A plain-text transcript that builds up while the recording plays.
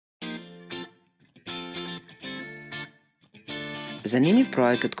Zanimljiv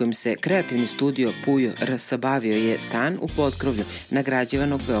projekat kojim se kreativni studio Pujo.rs bavio je stan u potkrovlju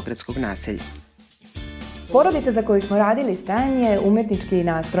nagrađivanog beogradskog naselja. Porodica za koju smo radili stan je umetnički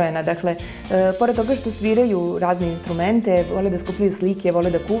nastrojena. Dakle, pored toga što sviraju razne instrumente, vole da skupljaju slike,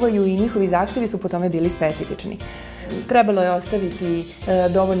 vole da kuvaju i njihovi zahtevi su po tome bili specifični. Trebalo je ostaviti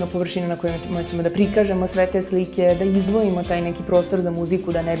dovoljno površina na kojima ćemo da prikažemo sve te slike, da izdvojimo taj neki prostor za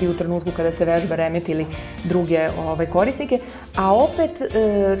muziku, da ne bi u trenutku kada se vežba remetili druge korisnike. A opet,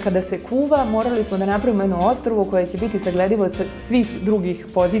 kada se kuva, morali smo da napravimo jedno ostrvo koje će biti sagledivo sa svih drugih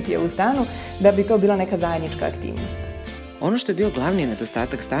pozicija u stanu, da bi to bila neka zajednička aktivnost. Ono što je bio glavni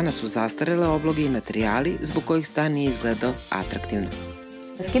nedostatak stana su zastarele obloge i materijali zbog kojih stan nije izgledao atraktivno.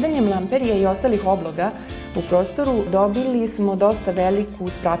 Skidanjem lamperije i ostalih obloga u prostoru dobili smo dosta veliku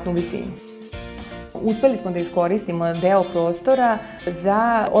spratnu visinu. Uspeli smo da iskoristimo deo prostora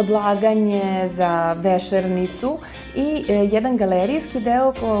za odlaganje, za vešernicu i jedan galerijski deo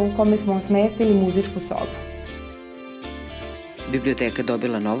u kome smo smestili muzičku sobu. Biblioteka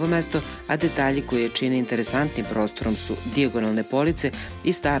dobila novo mesto, a detalji koje je čine interesantnim prostorom su dijagonalne police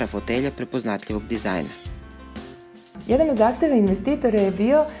i stara fotelja prepoznatljivog dizajna. Jedan od zahteva investitora je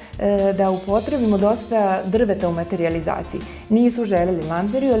bio da upotrebimo dosta drveta u materijalizaciji. Nisu želeli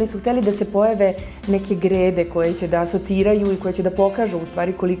lamperiju, ali su hteli da se pojave neke grede koje će da asociraju i koje će da pokažu u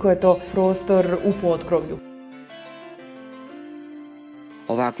stvari koliko je to prostor u potkrovlju.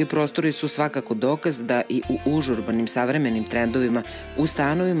 Ovakvi prostori su svakako dokaz da i u užurbanim savremenim trendovima u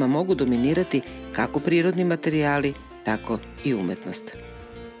stanovima mogu dominirati kako prirodni materijali, tako i umetnost.